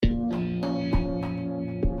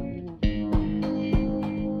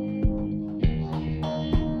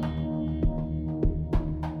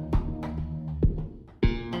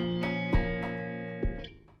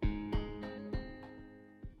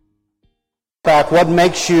back, what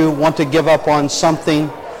makes you want to give up on something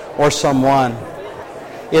or someone?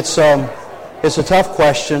 It's a tough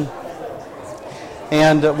question,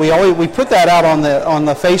 and we put that out on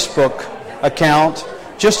the Facebook account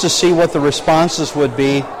just to see what the responses would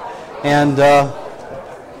be, and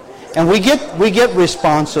we get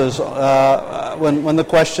responses when the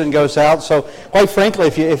question goes out. So quite frankly,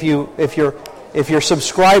 if you're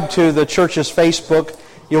subscribed to the church's Facebook,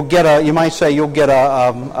 you'll get a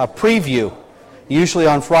preview, usually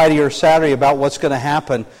on Friday or Saturday, about what's going to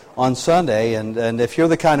happen on Sunday. And if you're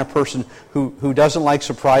the kind of person who doesn't like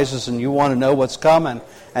surprises and you want to know what's coming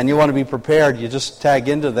and you want to be prepared, you just tag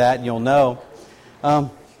into that and you'll know.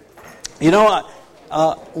 One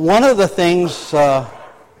of the things,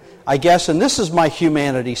 I guess, and this is my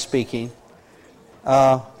humanity speaking,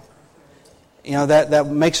 that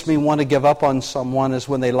makes me want to give up on someone is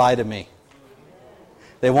when they lie to me.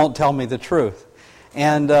 They won't tell me the truth.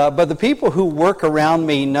 But the people who work around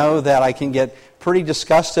me know that I can get pretty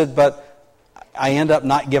disgusted, but I end up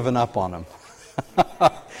not giving up on them.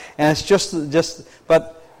 And it's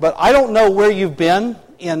but I don't know where you've been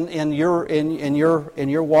in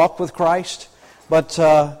your walk with Christ, but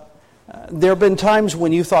there have been times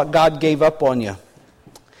when you thought God gave up on you.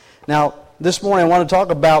 Now, this morning I want to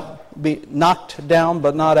talk about being knocked down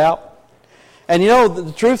but not out. And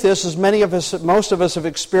the truth is most of us have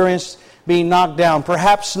experienced being knocked down.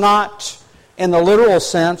 Perhaps not in the literal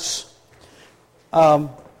sense,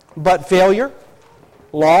 but failure,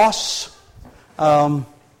 loss,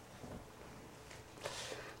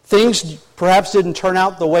 things perhaps didn't turn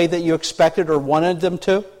out the way that you expected or wanted them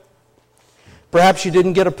to. Perhaps you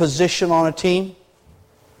didn't get a position on a team.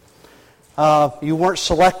 You weren't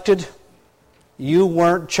selected. You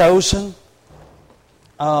weren't chosen.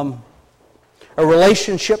 A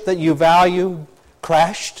relationship that you value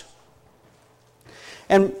crashed.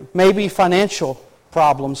 And maybe financial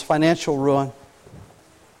problems, financial ruin.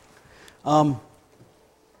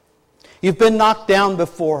 You've been knocked down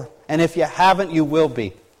before, and if you haven't, you will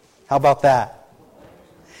be. How about that?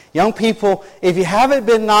 Young people, if you haven't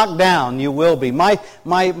been knocked down, you will be. My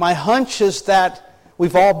hunch is that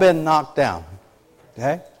we've all been knocked down.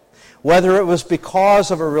 Okay? Whether it was because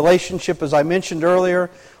of a relationship, as I mentioned earlier,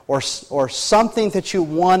 or something that you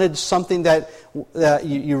wanted, something that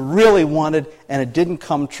you really wanted, and it didn't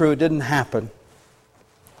come true, it didn't happen.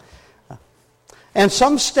 And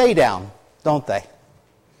some stay down, don't they?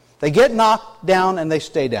 They get knocked down and they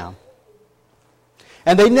stay down.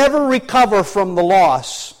 And they never recover from the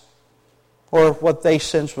loss or what they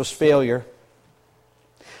sense was failure.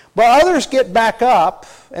 But others get back up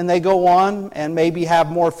and they go on and maybe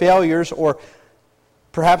have more failures or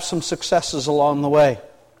perhaps some successes along the way.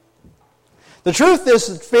 The truth is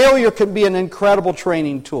that failure can be an incredible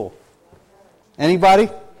training tool. Anybody?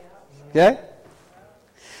 Okay?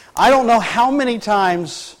 I don't know how many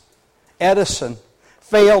times Edison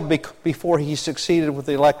failed before he succeeded with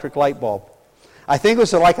the electric light bulb. I think it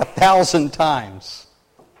was like 1,000 times.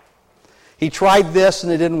 He tried this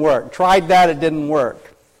and it didn't work. Tried that, it didn't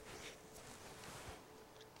work.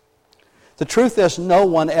 The truth is, no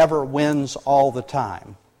one ever wins all the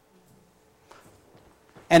time.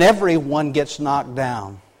 And everyone gets knocked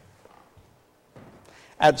down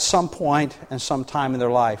at some point and some time in their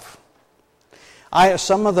life. Let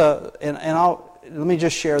me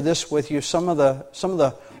just share this with you. Some of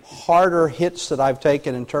the harder hits that I've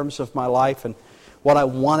taken in terms of my life and what I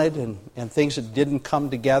wanted and things that didn't come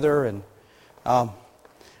together and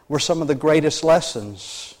were some of the greatest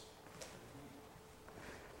lessons.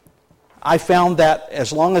 I found that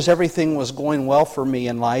as long as everything was going well for me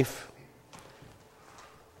in life,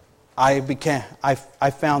 I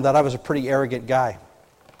found that I was a pretty arrogant guy.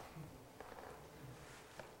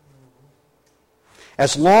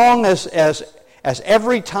 As long as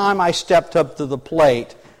every time I stepped up to the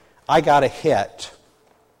plate, I got a hit,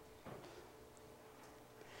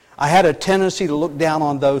 I had a tendency to look down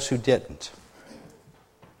on those who didn't.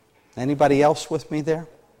 Anybody else with me there?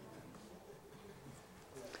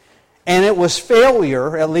 And it was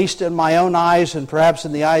failure, at least in my own eyes and perhaps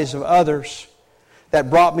in the eyes of others, that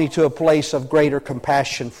brought me to a place of greater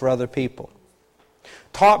compassion for other people.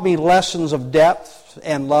 Taught me lessons of depth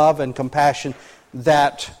and love and compassion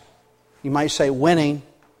that, you might say, winning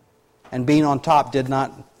and being on top did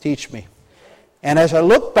not teach me. And as I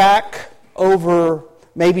look back over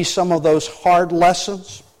maybe some of those hard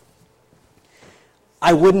lessons,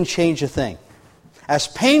 I wouldn't change a thing. As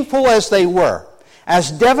painful as they were, as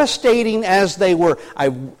devastating as they were,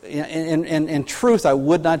 in truth, I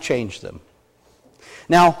would not change them.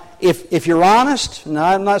 Now, if you're honest, now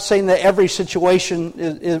I'm not saying that every situation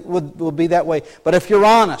will be that way, but if you're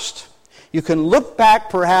honest, You can look back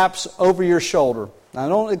perhaps over your shoulder. Now, I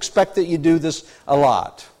don't expect that you do this a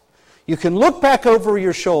lot. You can look back over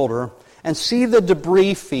your shoulder and see the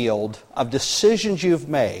debris field of decisions you've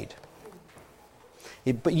made.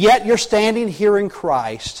 But yet you're standing here in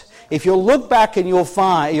Christ. If you'll look back, and you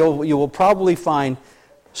will probably find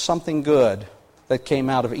something good that came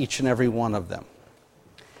out of each and every one of them.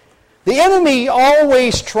 The enemy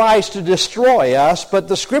always tries to destroy us, but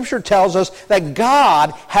the Scripture tells us that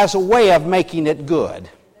God has a way of making it good.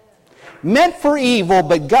 Meant for evil,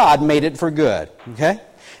 but God made it for good. Okay?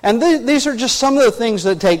 And these are just some of the things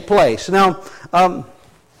that take place. Now,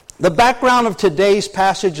 the background of today's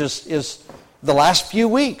passage is the last few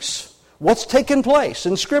weeks. What's taken place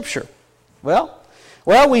in Scripture?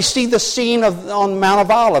 Well, we see the scene on Mount of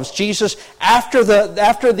Olives. Jesus, after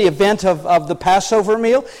the event of the Passover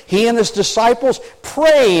meal, he and his disciples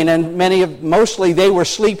praying, and mostly they were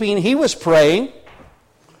sleeping. He was praying.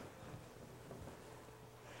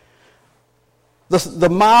 The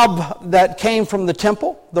mob that came from the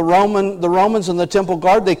temple, the Romans and the temple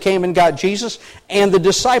guard, they came and got Jesus, and the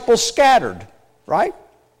disciples scattered. Right?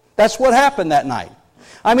 That's what happened that night.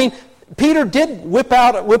 I mean, Peter did whip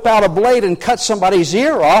out a blade and cut somebody's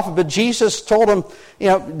ear off, but Jesus told him,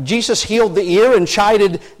 Jesus healed the ear and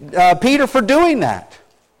chided Peter for doing that.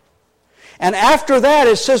 And after that,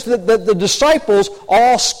 it says that the disciples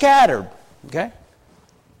all scattered. Okay?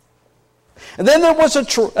 And then there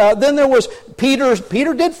was Peter.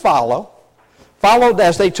 Peter did followed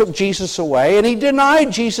as they took Jesus away, and he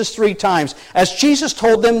denied Jesus 3 times, as Jesus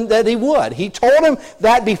told them that he would. He told him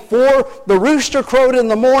that before the rooster crowed in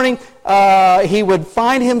the morning, he would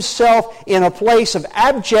find himself in a place of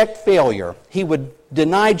abject failure. He would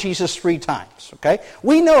deny Jesus 3 times. Okay?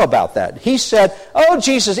 We know about that. He said, "Oh,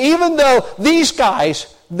 Jesus, even though these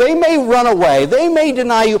guys, they may run away, they may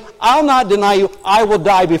deny you, I'll not deny you, I will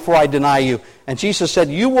die before I deny you." And Jesus said,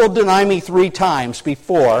 "You will deny me 3 times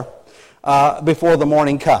before the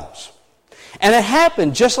morning comes." And it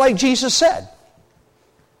happened just like Jesus said.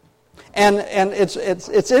 And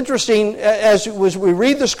it's interesting as we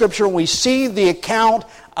read the Scripture and we see the account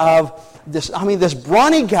of this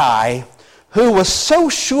brawny guy who was so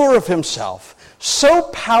sure of himself, so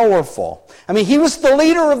powerful. I mean, he was the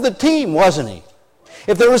leader of the team, wasn't he?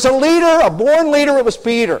 If there was a leader, a born leader, it was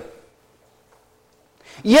Peter.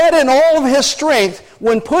 Yet in all of his strength,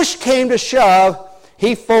 when push came to shove,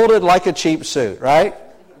 he folded like a cheap suit, right?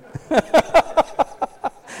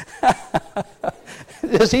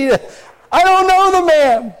 I don't know the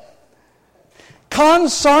man.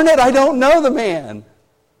 Consarn it, I don't know the man.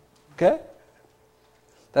 Okay?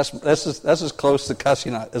 That's as close to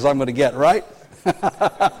cussing as I'm going to get, right?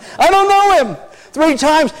 I don't know him. 3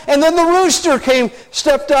 times, and then the rooster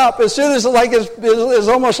stepped up as soon as it's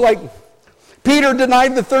almost like Peter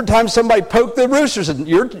denied the 3rd time. Somebody poked the rooster and said,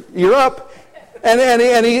 "You're up,"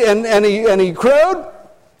 and he crowed,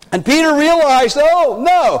 and Peter realized, oh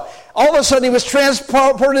no! All of a sudden he was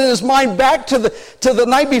transported in his mind back to the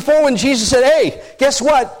night before when Jesus said, "Hey, guess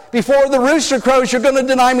what? Before the rooster crows, you're going to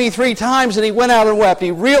deny me 3 times." And he went out and wept.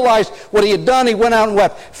 He realized what he had done. He went out and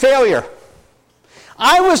wept. Failure.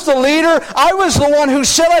 I was the leader. I was the one who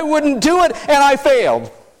said I wouldn't do it, and I failed.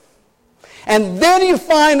 And then you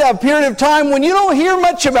find a period of time when you don't hear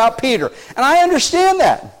much about Peter. And I understand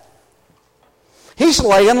that. He's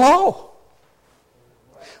laying low.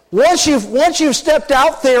 Once you've stepped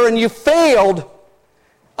out there and you failed,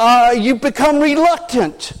 you become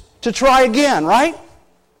reluctant to try again, right?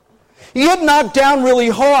 You get knocked down really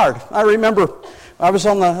hard. I remember I was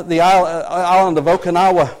on the island of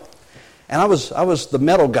Okinawa, and I was the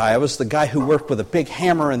metal guy. I was the guy who worked with a big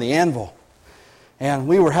hammer and the anvil. And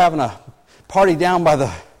we were having a party down by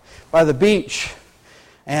the beach.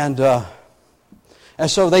 And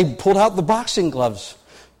so they pulled out the boxing gloves.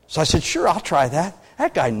 So I said, "Sure, I'll try that."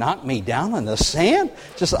 That guy knocked me down in the sand.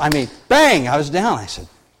 Bang, I was down. I said,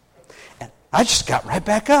 and I just got right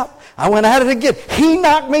back up. I went at it again. He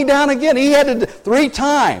knocked me down again. He had it 3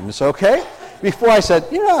 times, okay? Before I said,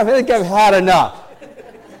 I think I've had enough.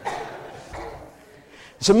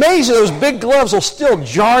 It's amazing those big gloves will still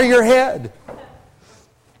jar your head.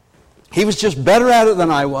 He was just better at it than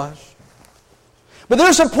I was. But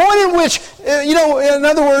there's a point in which, in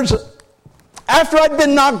other words, after I'd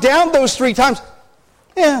been knocked down those 3 times,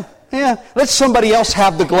 let somebody else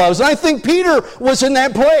have the gloves. And I think Peter was in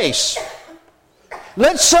that place.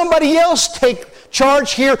 Let somebody else take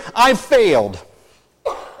charge here. I failed.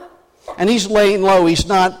 And he's laying low. He's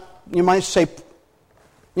not, you might say,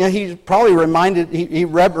 he probably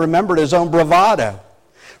remembered his own bravado.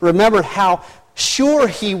 Remembered how sure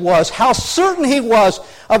he was, how certain he was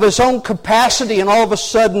of his own capacity, and all of a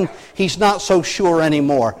sudden he's not so sure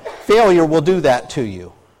anymore. Failure will do that to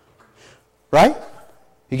you. Right?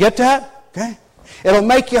 You get that? Okay. It'll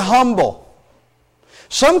make you humble.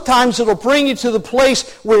 Sometimes it'll bring you to the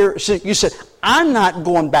place where you say, I'm not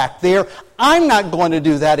going back there. I'm not going to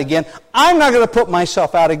do that again. I'm not going to put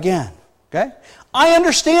myself out again. Okay? I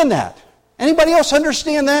understand that. Anybody else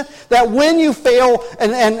understand that? That when you fail,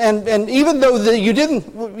 and even though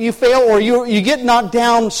you fail or you get knocked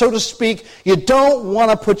down, so to speak, you don't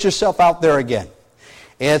want to put yourself out there again.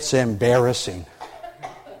 It's embarrassing.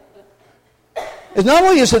 Not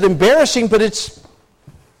only is it embarrassing, but it's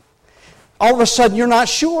all of a sudden you're not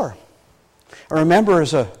sure. I remember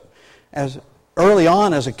as early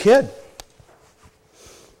on as a kid,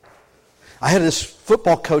 I had this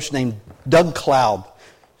football coach named Doug Cloud.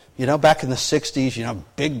 You know, back in the 60s,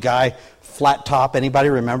 big guy, flat top. Anybody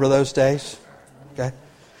remember those days? Okay.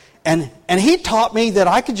 And he taught me that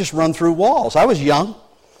I could just run through walls. I was young,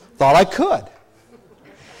 thought I could.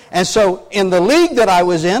 And so in the league that I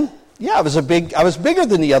was in, I was bigger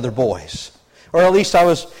than the other boys. Or at least I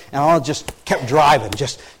just kept driving.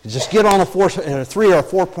 Just get on a 3 or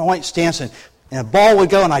 4 point stance, and a ball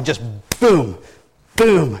would go, and I just boom,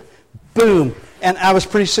 boom, boom. And I was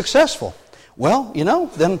pretty successful. Well,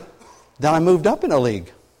 then I moved up in a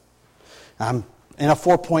league. I'm in a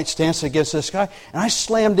 4 point stance against this guy, and I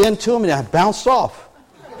slammed into him, and I bounced off.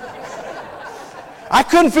 I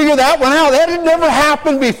couldn't figure that one out. That had never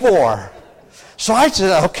happened before. So I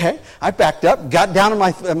said, okay. I backed up, got down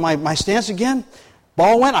in my stance again.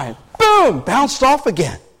 Ball went, I boom, bounced off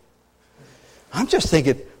again. I'm just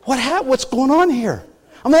thinking, what's going on here?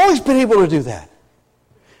 I've always been able to do that.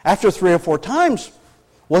 After 3 or 4 times,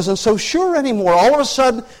 wasn't so sure anymore. All of a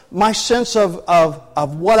sudden, my sense of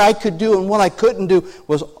what I could do and what I couldn't do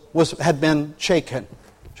had been shaken.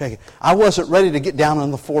 I wasn't ready to get down in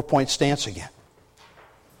the 4 point stance again.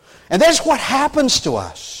 And that's what happens to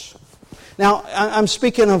us. Now, I'm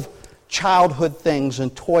speaking of childhood things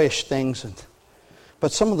and toyish things,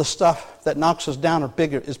 but some of the stuff that knocks us down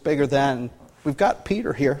is bigger than. We've got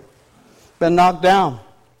Peter here, been knocked down.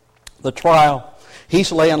 The trial,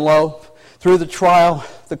 he's laying low. Through the trial,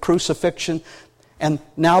 the crucifixion, and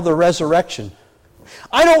now the resurrection.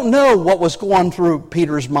 I don't know what was going through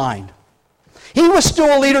Peter's mind. He was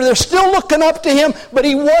still a leader. They're still looking up to him, but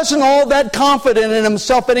he wasn't all that confident in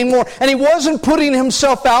himself anymore, and he wasn't putting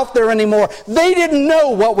himself out there anymore. They didn't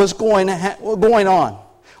know what was going on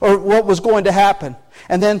or what was going to happen.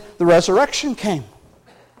 And then the resurrection came.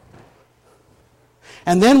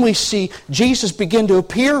 And then we see Jesus begin to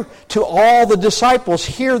appear to all the disciples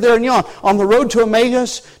here, there, and yon, on the road to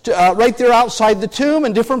Emmaus, right there outside the tomb,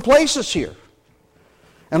 and different places here.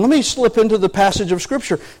 And let me slip into the passage of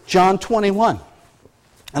Scripture, John 21.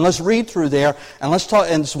 And let's read through there, and let's talk.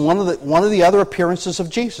 And it's one of the other appearances of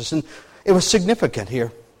Jesus, and it was significant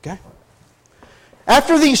here. Okay.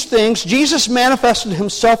 After these things, Jesus manifested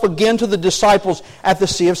himself again to the disciples at the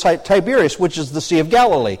Sea of Tiberias, which is the Sea of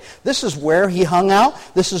Galilee. This is where he hung out.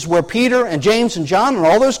 This is where Peter and James and John and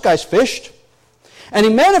all those guys fished. And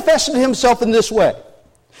he manifested himself in this way.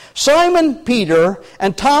 Simon Peter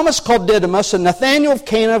and Thomas called Didymus and Nathanael of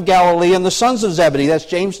Cana of Galilee and the sons of Zebedee, that's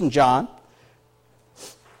James and John,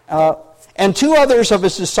 and 2 others of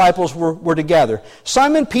his disciples were together.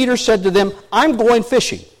 Simon Peter said to them, I'm going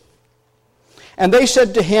fishing. And they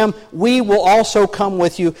said to him, we will also come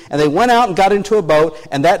with you. And they went out and got into a boat,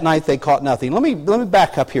 and that night they caught nothing. Let me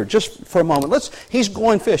back up here just for a moment. He's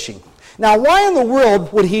going fishing. Now, why in the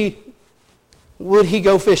world would he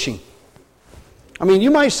go fishing? I mean, you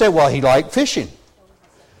might say, well, he liked fishing.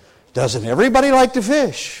 Doesn't everybody like to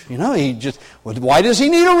fish? Why does he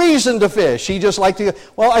need a reason to fish? He just liked to.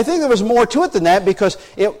 Well, I think there was more to it than that, because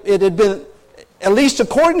it had been, at least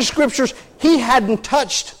according to Scriptures, he hadn't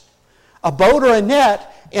touched a boat or a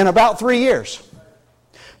net in about 3 years.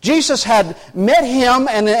 Jesus had met him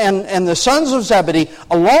and the sons of Zebedee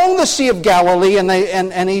along the Sea of Galilee,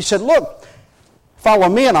 and he said, look, follow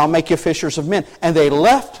me and I'll make you fishers of men. And they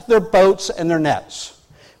left their boats and their nets.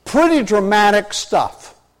 Pretty dramatic stuff.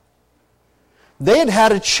 They had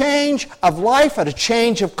had a change of life, had a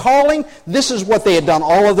change of calling. This is what they had done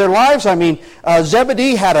all of their lives. I mean,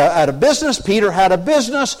 Zebedee had a business. Peter had a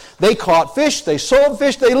business. They caught fish. They sold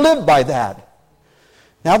fish. They lived by that.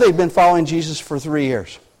 Now they've been following Jesus for 3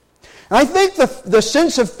 years. And I think the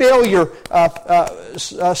sense of failure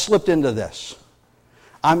slipped into this.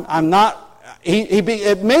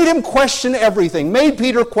 It made him question everything. Made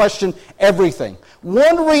Peter question everything.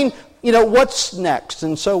 Wondering, what's next.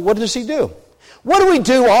 And so what does he do? What do we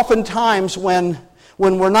do oftentimes when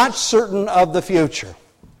when we're not certain of the future,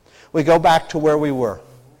 we go back to where we were.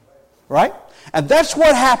 Right? And that's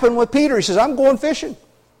what happened with Peter. He says, I'm going fishing.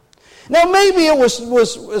 Now, maybe it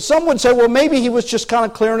was some would say, well, maybe he was just kind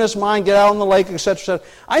of clearing his mind, get out on the lake, etc., etc.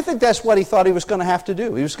 I think that's what he thought he was going to have to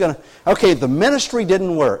do. He was going to, okay, the ministry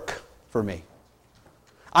didn't work for me.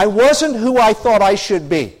 I wasn't who I thought I should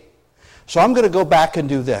be. So I'm going to go back and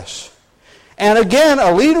do this. And again,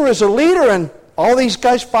 a leader is a leader, and all these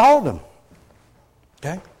guys followed him.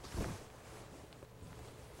 Okay?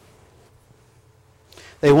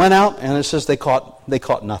 They went out, and it says they caught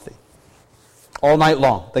nothing. All night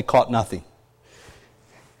long, they caught nothing.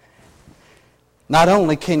 Not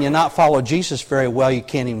only can you not follow Jesus very well, you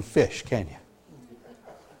can't even fish, can you?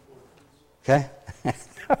 Okay?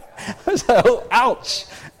 So, ouch.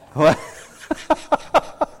 What?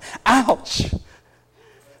 Ouch.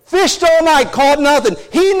 Fished all night, caught nothing.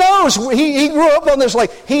 He knows, he grew up on this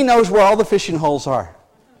lake. He knows where all the fishing holes are.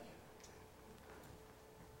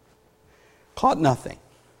 Caught nothing.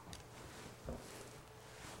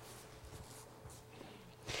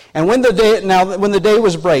 And when the day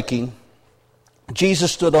was breaking,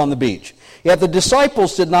 Jesus stood on the beach. Yet the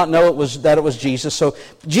disciples did not know that it was Jesus. So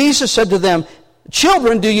Jesus said to them,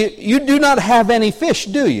 "Children, you do not have any fish,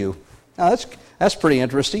 do you?" Now that's pretty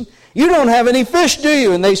interesting. "You don't have any fish, do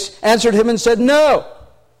you?" And they answered him and said, "No."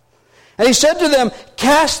 And he said to them,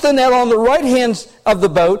 "Cast the net on the right hand of the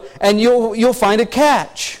boat, and you'll find a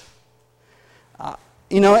catch."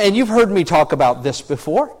 And you've heard me talk about this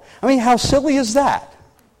before. I mean, how silly is that?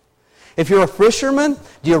 If you're a fisherman,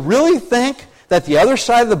 do you really think that the other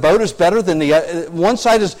side of the boat is better than one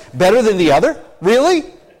side is better than the other? Really?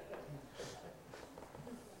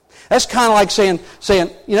 That's kind of like saying,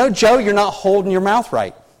 Joe, you're not holding your mouth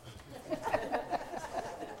right.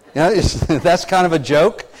 That's kind of a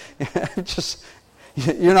joke.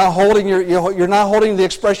 You're not holding the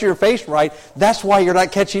expression of your face right. That's why you're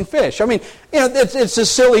not catching fish. I mean, it's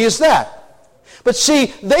as silly as that. But see,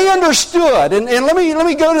 they understood, and let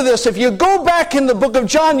me go to this. If you go back in the book of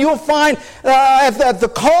John, you'll find at the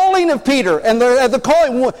calling of Peter, and at the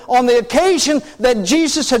calling on the occasion that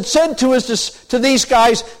Jesus had said to these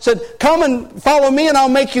guys, said, "Come and follow me, and I'll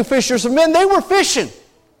make you fishers of men." They were fishing.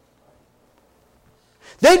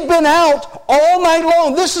 They'd been out all night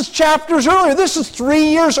long. This is chapters earlier. This is 3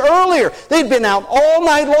 years earlier. They'd been out all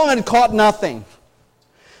night long and caught nothing.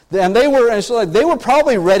 And they were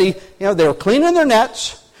probably ready. They were cleaning their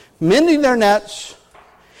nets, mending their nets,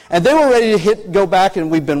 and they were ready to go back.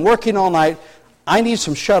 And we've been working all night. I need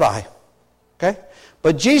some shut-eye. Okay?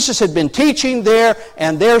 But Jesus had been teaching there,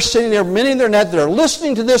 and they're sitting there mending their net. They're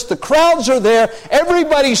listening to this. The crowds are there.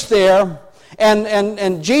 Everybody's there.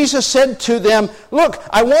 And Jesus said to them, "Look,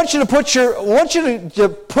 I want you to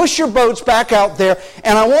push your boats back out there,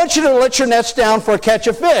 and I want you to let your nets down for a catch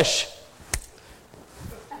of fish."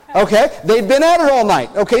 Okay, they'd been at it all night.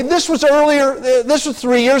 Okay, this was earlier. This was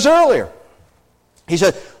 3 years earlier. He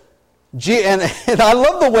said, and I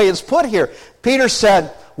love the way it's put here. Peter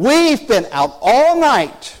said, "We've been out all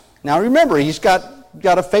night." Now remember, he's got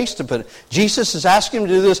a face to put it. Jesus is asking him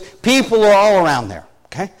to do this. People are all around there.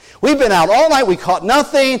 Okay, "We've been out all night. We caught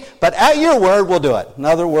nothing, but at your word, we'll do it." In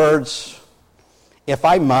other words, if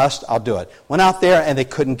I must, I'll do it. Went out there and they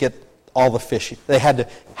couldn't get all the fish. They had to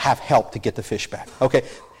have help to get the fish back. Okay.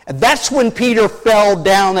 And that's when Peter fell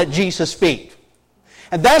down at Jesus' feet.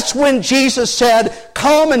 And that's when Jesus said,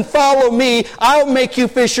 "Come and follow me. I'll make you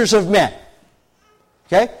fishers of men."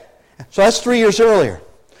 Okay? So that's 3 years earlier.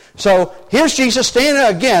 So here's Jesus standing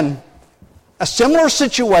again, a similar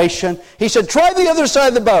situation. He said, "Try the other side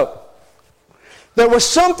of the boat." There was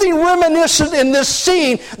something reminiscent in this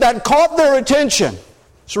scene that caught their attention.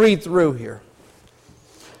 Let's read through here.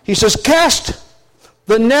 He says, "Cast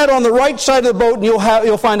the net on the right side of the boat, and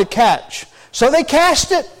you'll find a catch." So they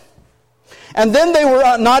cast it. And then they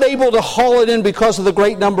were not able to haul it in because of the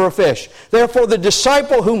great number of fish. Therefore the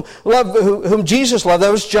disciple whom Jesus loved,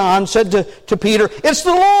 that was John, said to Peter, "It's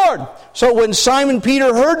the Lord." So when Simon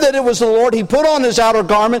Peter heard that it was the Lord, he put on his outer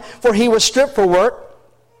garment, for he was stripped for work.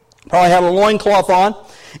 Probably had a loincloth on.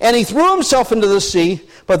 And he threw himself into the sea.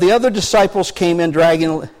 But the other disciples came in,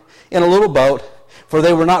 dragging in a little boat, for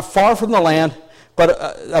they were not far from the land,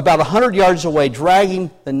 but about 100 yards away,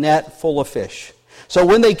 dragging the net full of fish. So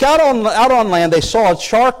when they got out on land, they saw a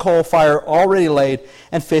charcoal fire already laid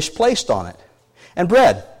and fish placed on it, and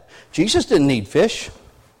bread. Jesus didn't need fish.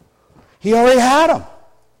 He already had them.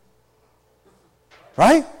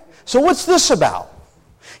 Right? So what's this about?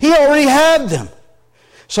 He already had them.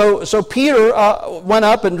 So Peter went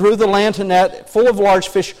up and drew the Lantern net full of large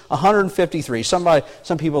fish, 153. Some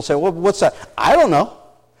people say, "Well, what's that?" I don't know.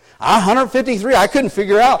 153, I couldn't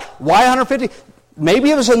figure out why 150.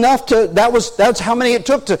 Maybe it was enough that's how many it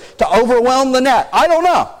took to overwhelm the net. I don't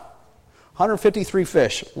know. 153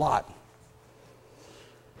 fish, a lot.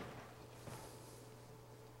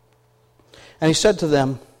 And he said to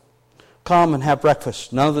them, come and have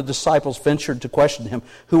breakfast. None of the disciples ventured to question him,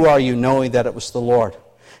 who are you, knowing that it was the Lord.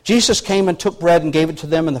 Jesus came and took bread and gave it to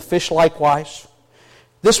them, and the fish likewise.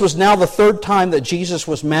 This was now the third time that Jesus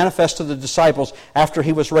was manifest to the disciples after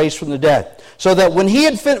he was raised from the dead. So that when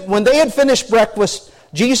they had finished breakfast,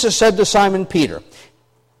 Jesus said to Simon Peter,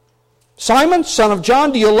 Simon, son of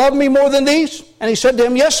John, do you love me more than these? And he said to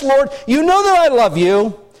him, yes, Lord, you know that I love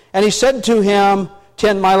you. And he said to him,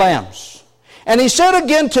 tend my lambs. And he said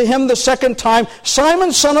again to him the second time,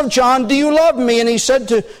 Simon, son of John, do you love me? And he said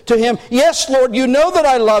to him, yes, Lord, you know that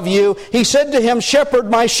I love you. He said to him,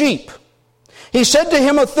 shepherd my sheep. He said to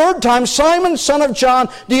him a third time, Simon, son of John,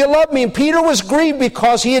 do you love me? And Peter was grieved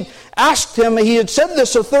because he had asked him, he had said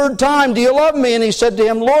this a third time, do you love me? And he said to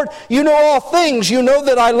him, Lord, you know all things, you know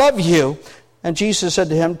that I love you. And Jesus said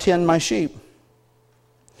to him, tend my sheep.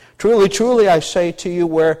 Truly, truly, I say to you,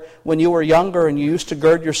 when you were younger and you used to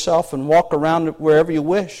gird yourself and walk around wherever you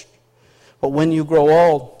wished, but when you grow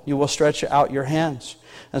old, you will stretch out your hands,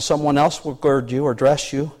 and someone else will gird you or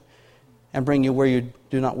dress you and bring you where you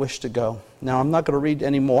do not wish to go. Now, I'm not going to read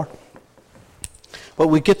any more, but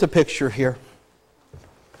we get the picture here.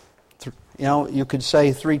 You know, you could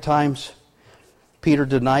say 3 times Peter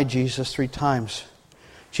denied Jesus 3 times.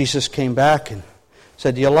 Jesus came back and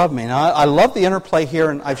said, do you love me? Now, I love the interplay here,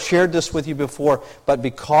 and I've shared this with you before, but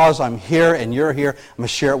because I'm here and you're here, I'm going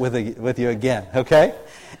to share it with you again, okay?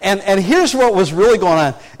 And here's what was really going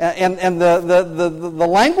on. And the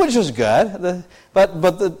language is good, but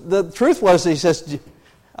the truth was, he says,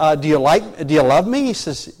 do you love me? He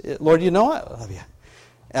says, Lord, you know I love you.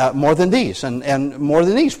 More than these. And more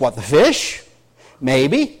than these. What, the fish?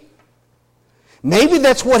 Maybe. Maybe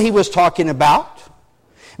that's what he was talking about.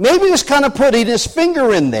 Maybe he was kind of putting his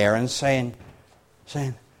finger in there and saying,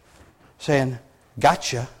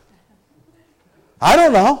 gotcha. I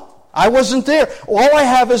don't know. I wasn't there. All I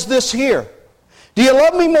have is this here. Do you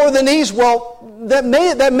love me more than these? Well, that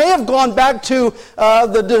may have gone back to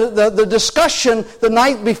the discussion the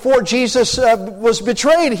night before Jesus was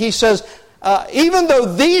betrayed. He says, even though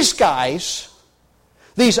these guys,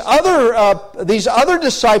 these other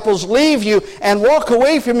disciples leave you and walk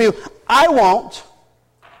away from you, I won't.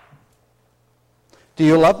 Do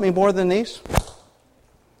you love me more than these?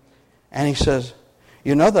 And he says,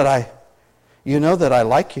 you know that I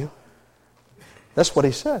like you. That's what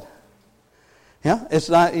he said. Yeah, it's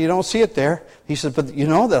not, you don't see it there. He said, but you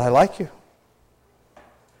know that I like you.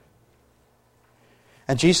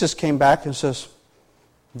 And Jesus came back and says,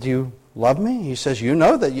 do you love me? He says, you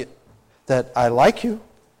know that I like you.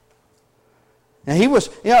 And he was,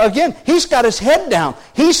 again, he's got his head down.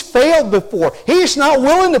 He's failed before. He's not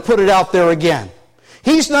willing to put it out there again.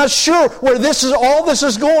 He's not sure where all this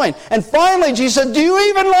is going. And finally, Jesus said, do you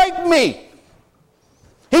even like me?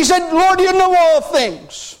 He said, Lord, you know all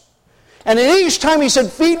things. And in each time he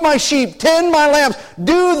said, feed my sheep, tend my lambs,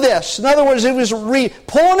 do this. In other words, it was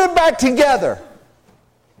pulling it back together.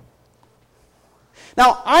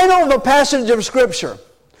 Now, I know of a passage of Scripture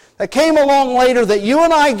that came along later that you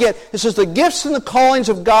and I get. It says, the gifts and the callings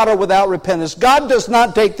of God are without repentance. God does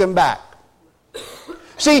not take them back.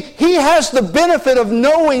 See, he has the benefit of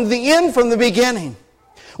knowing the end from the beginning.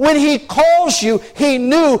 When he calls you, he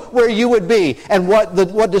knew where you would be and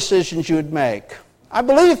what decisions you would make. I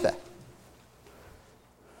believe that.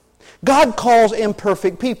 God calls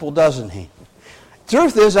imperfect people, doesn't he?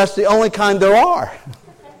 Truth is, that's the only kind there are.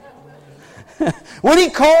 When he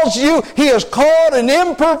calls you, he has called an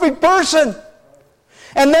imperfect person.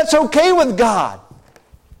 And that's okay with God.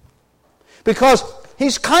 Because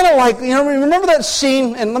he's kind of like, remember that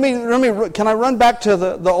scene? And can I run back to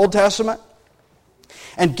the Old Testament?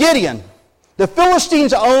 And Gideon, the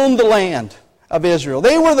Philistines owned the land of Israel.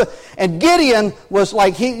 And Gideon was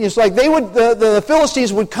like, the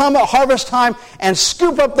Philistines would come at harvest time and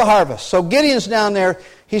scoop up the harvest. So Gideon's down there,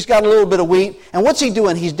 he's got a little bit of wheat. And what's he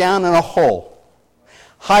doing? He's down in a hole,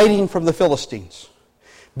 hiding from the Philistines,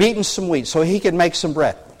 beating some wheat so he could make some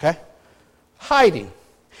bread. Okay? Hiding.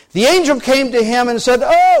 The angel came to him and said,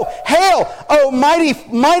 oh, hail, oh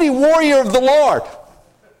mighty warrior of the Lord.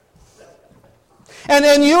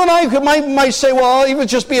 And you and I might say, well, he was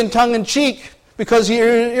just being tongue-in-cheek because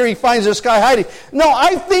here he finds this guy hiding. No,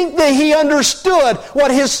 I think that he understood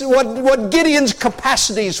what Gideon's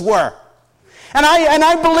capacities were. And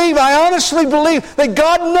I honestly believe that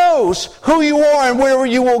God knows who you are and where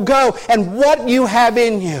you will go and what you have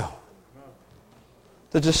in you.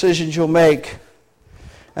 the decisions you'll make.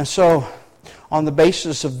 And so, on the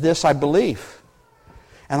basis of this, I believe,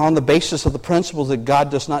 and on the basis of the principle that God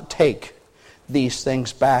does not take these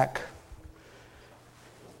things back,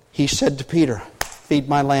 He said to Peter, feed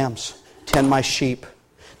my lambs, tend my sheep.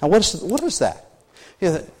 Now, what is that?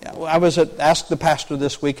 I was asked the pastor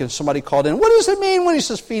this week, and somebody called in, what does it mean when he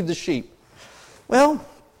says feed the sheep? Well,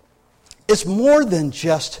 it's more than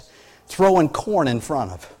just throwing corn in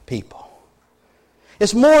front of people.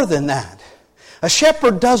 It's more than that. A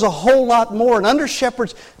shepherd does a whole lot more. An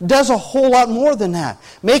under-shepherd does a whole lot more than that.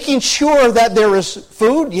 Making sure that there is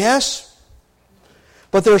food, yes.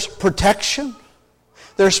 But there's protection.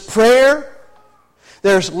 There's prayer.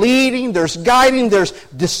 There's leading. There's guiding. There's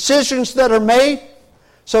decisions that are made.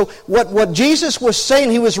 So what Jesus was saying,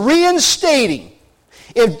 He was reinstating.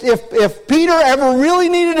 If Peter ever really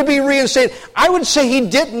needed to be reinstated, I would say he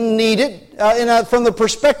didn't need it from the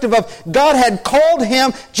perspective of God had called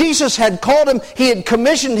him, Jesus had called him, He had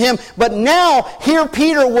commissioned him, but now here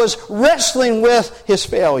Peter was wrestling with his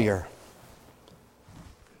failure.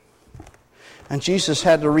 And Jesus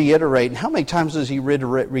had to reiterate. And how many times does He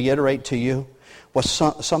reiterate to you what's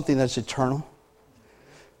something that's eternal?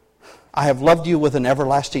 I have loved you with an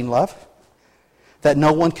everlasting love, that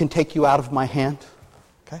no one can take you out of my hand.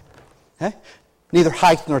 Okay? Neither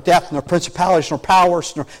height nor depth nor principalities nor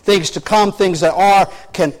powers nor things to come, things that are,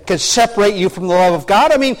 can separate you from the love of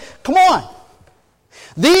God. I mean, come on.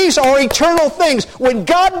 These are eternal things. When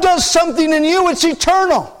God does something in you, it's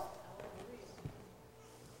eternal.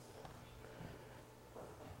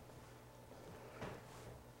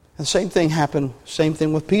 And the same thing happened, same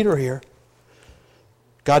thing with Peter here.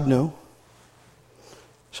 God knew.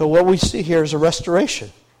 So what we see here is a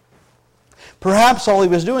restoration. Perhaps all He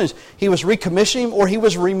was doing is He was recommissioning him, or He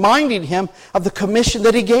was reminding him of the commission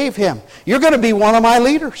that He gave him. You're going to be one of my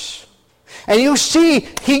leaders. And you see,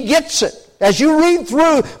 he gets it. As you read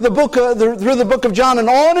through the book of John and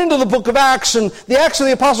on into the book of Acts and the Acts of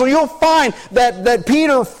the Apostles, you'll find that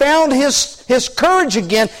Peter found his courage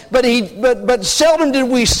again, but seldom did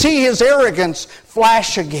we see his arrogance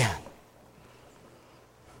flash again.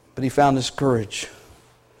 But he found his courage.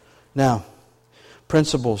 Now,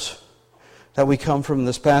 principles that we come from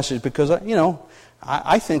this passage, because,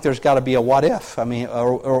 I think there's got to be a what if,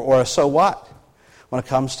 or a so what when it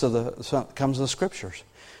comes to the Scriptures.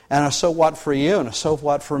 And a so what for you and a so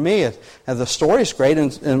what for me. And the story's great,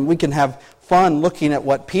 and we can have fun looking at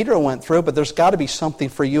what Peter went through, but there's got to be something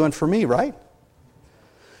for you and for me, right?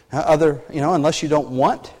 Unless you don't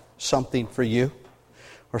want something for you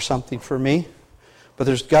or something for me.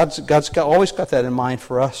 But God's always got that in mind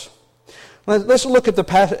for us. Let's look at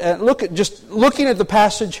looking at the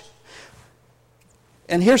passage.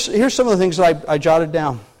 And here's some of the things that I jotted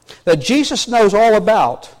down. That Jesus knows all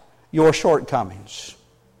about your shortcomings.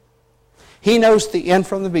 He knows the end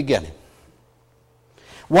from the beginning.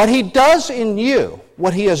 What He does in you,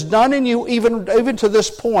 what He has done in you even to this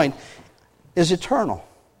point, is eternal.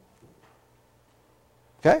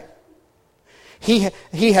 Okay?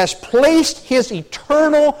 He has placed His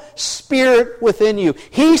eternal Spirit within you.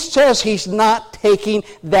 He says He's not taking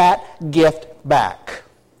that gift back.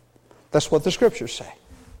 That's what the Scriptures say.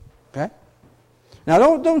 Okay?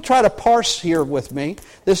 Now don't try to parse here with me.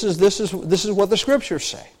 This is what the Scriptures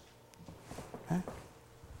say. Okay?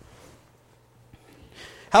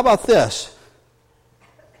 How about this?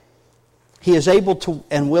 He is able to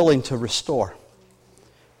and willing to restore.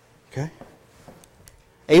 Okay?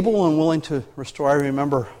 Able and willing to restore. I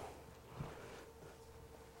remember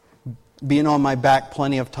being on my back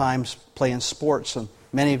plenty of times playing sports, and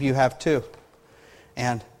many of you have too.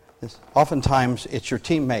 And oftentimes it's your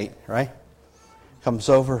teammate, right? Comes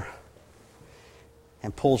over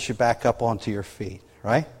and pulls you back up onto your feet,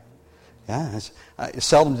 right? Yeah.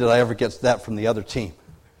 Seldom did I ever get that from the other team.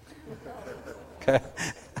 Okay,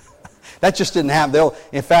 that just didn't happen.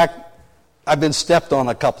 In fact, I've been stepped on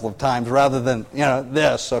a couple of times rather than,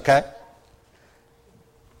 this, okay?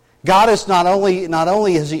 God is not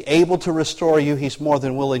only is He able to restore you, He's more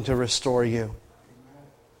than willing to restore you.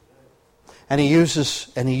 And He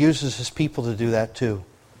uses His people to do that too.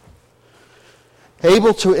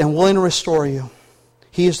 Able to and willing to restore you.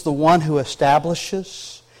 He is the one who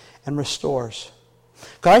establishes and restores.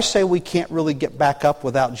 Can I say we can't really get back up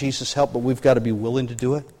without Jesus' help, but we've got to be willing to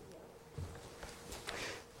do it?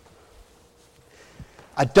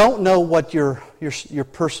 I don't know what your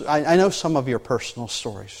I know some of your personal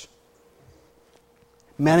stories.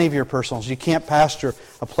 Many of your personals. You can't pastor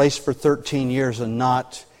a place for 13 years and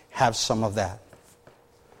not have some of that.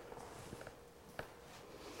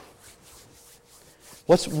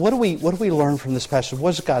 What do we learn from this passage? What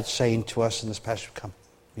is God saying to us in this passage? Come.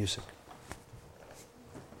 music.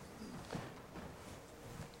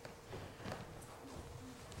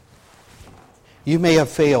 You may have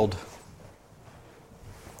failed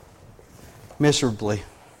miserably.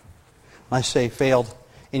 When I say failed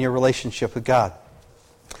in your relationship with God,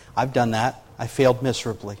 I've done that. I failed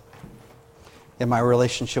miserably in my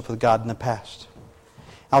relationship with God in the past.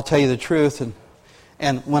 I'll tell you the truth,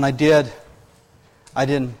 and when I did, I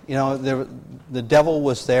didn't, the devil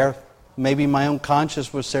was there. Maybe my own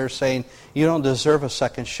conscience was there saying, you don't deserve a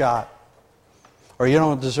second shot. Or you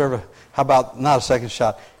don't deserve how about not a second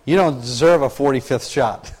shot? You don't deserve a 45th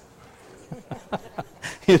shot.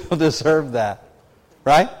 You don't deserve that.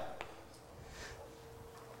 Right?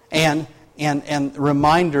 And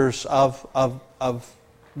reminders of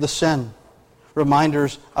the sin.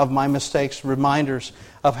 Reminders of my mistakes. Reminders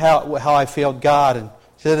of how I failed God. And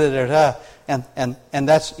and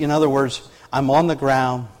that's, in other words, I'm on the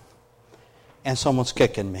ground and someone's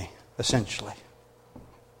kicking me, essentially.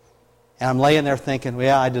 And I'm laying there thinking, well,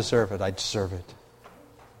 yeah, I deserve it. I deserve it.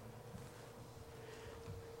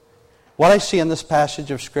 What I see in this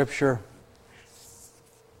passage of Scripture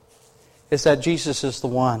is that Jesus is the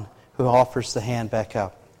one who offers the hand back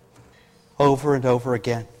up over and over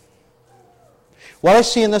again. What I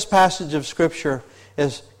see in this passage of Scripture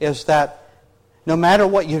is that no matter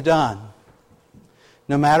what you've done,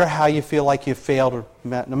 no matter how you feel like you've failed, or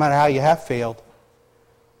no matter how you have failed,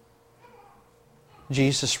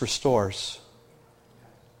 Jesus restores.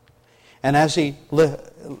 And as He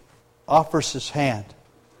offers His hand,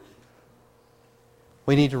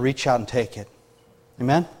 we need to reach out and take it.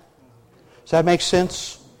 Amen? Does that make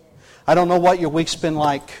sense? I don't know what your week's been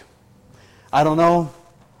like. I don't know.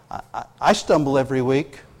 I stumble every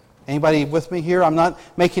week. Anybody with me here? I'm not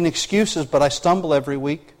making excuses, but I stumble every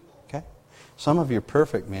week. Okay? Some of you are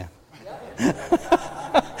perfect, man.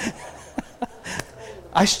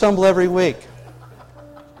 I stumble every week.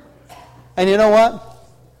 And you know what?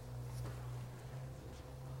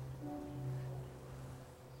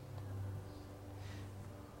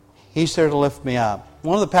 He's there to lift me up.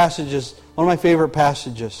 One of my favorite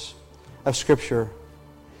passages of Scripture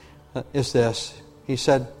is this. He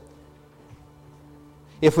said,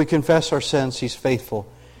 if we confess our sins, He's faithful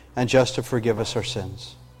and just to forgive us our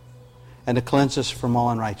sins and to cleanse us from all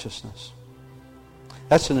unrighteousness.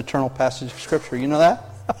 That's an eternal passage of Scripture. You know that?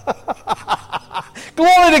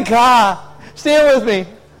 Glory to God. Stand with me.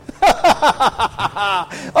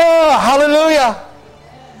 Oh, hallelujah.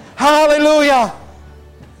 Hallelujah.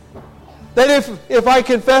 That if I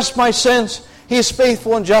confess my sins, He is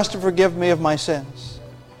faithful and just to forgive me of my sins.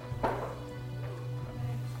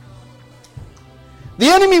 The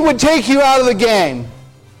enemy would take you out of the game.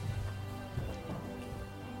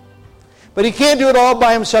 But he can't do it all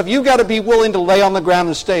by himself. You've got to be willing to lay on the ground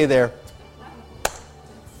and stay there.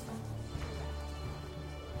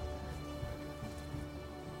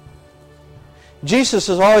 Jesus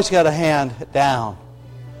has always got a hand down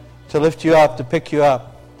to lift you up, to pick you up.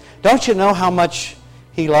 Don't you know how much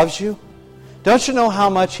He loves you? Don't you know how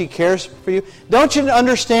much He cares for you? Don't you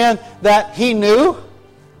understand that He knew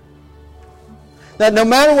that no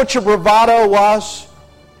matter what your bravado was,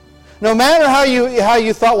 no matter how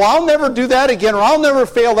you thought, well, I'll never do that again, or I'll never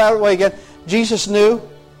fail that way again, Jesus knew.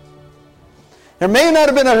 There may not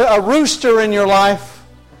have been a rooster in your life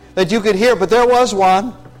that you could hear, but there was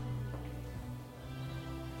one.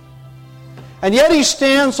 And yet He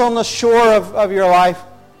stands on the shore of your life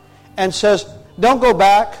and says, don't go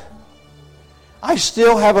back. I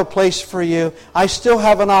still have a place for you. I still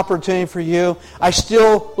have an opportunity for you. I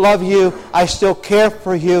still love you. I still care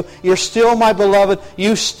for you. You're still my beloved.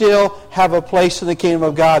 You still have a place in the kingdom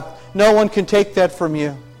of God. No one can take that from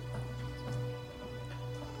you.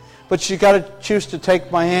 But you got to choose to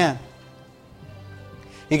take my hand.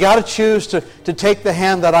 You got to choose to take the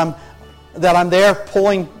hand that I'm there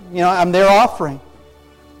pulling, I'm there offering.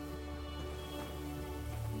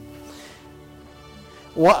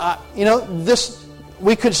 Well,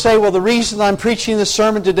 we could say, well, the reason I'm preaching this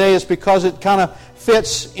sermon today is because it kind of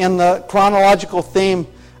fits in the chronological theme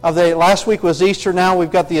of last week was Easter. Now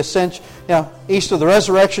we've got the Ascension, Easter, the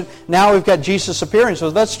resurrection. Now we've got Jesus appearing.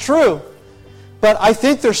 So that's true. But I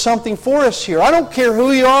think there's something for us here. I don't care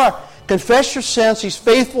who you are. Confess your sins. He's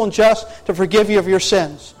faithful and just to forgive you of your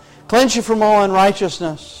sins. Cleanse you from all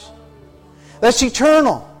unrighteousness. That's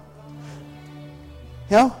eternal.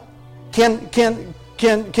 Can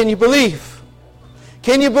you believe?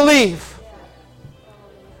 Can you believe?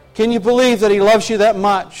 Can you believe that He loves you that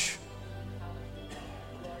much?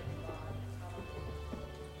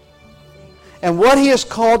 And what He has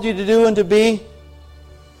called you to do and to be,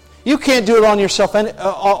 you can't do it on yourself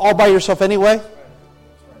all by yourself anyway.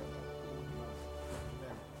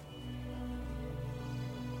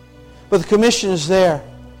 But the commission is there.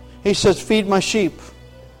 He says, feed my sheep.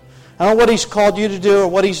 I don't know what He's called you to do or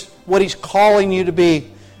what He's calling you to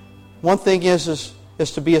be. One thing is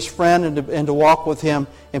to be His friend and to walk with Him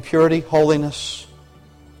in purity, holiness.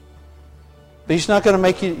 But He's not going to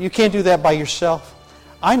make you can't do that by yourself.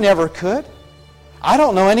 I never could. I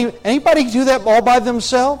don't know anybody do that all by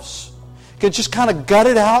themselves. Could just kind of gut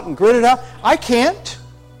it out and grit it out. I can't.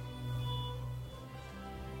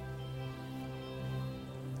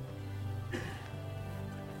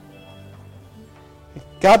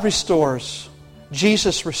 God restores.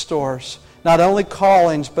 Jesus restores. Not only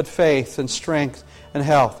callings, but faith and strength and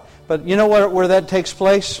health. But you know where that takes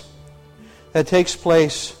place? That takes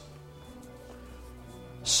place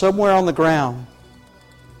somewhere on the ground,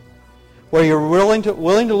 where you're willing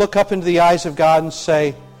to look up into the eyes of God and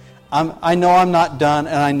say, I know I'm not done,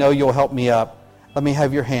 and I know you'll help me up. Let me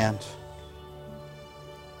have your hand.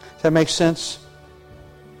 Does that make sense?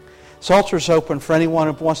 This altar is open for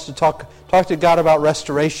anyone who wants to talk to God about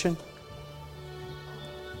restoration.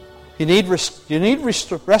 You need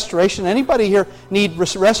restoration. Anybody here need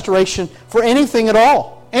restoration for anything at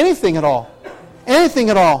all? Anything at all? Anything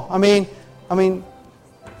at all? I mean,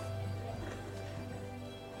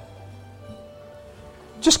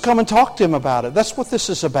 just come and talk to Him about it. That's what this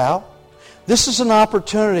is about. This is an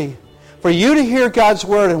opportunity for you to hear God's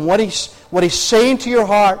Word and what He's saying to your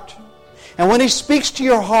heart. And when He speaks to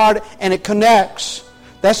your heart and it connects,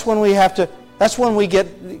 that's when we get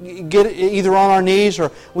either on our knees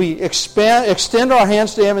or we extend our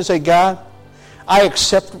hands to Him and say, God, I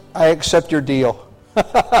accept your deal.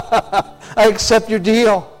 I accept your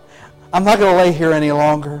deal. I'm not going to lay here any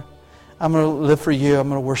longer. I'm going to live for you. I'm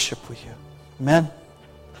going to worship with you. Amen?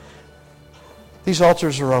 These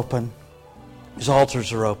altars are open. These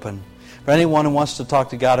altars are open. For anyone who wants to talk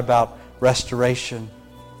to God about restoration.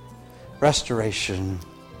 Restoration.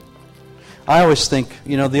 I always think,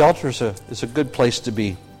 the altar is a good place to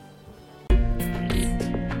be.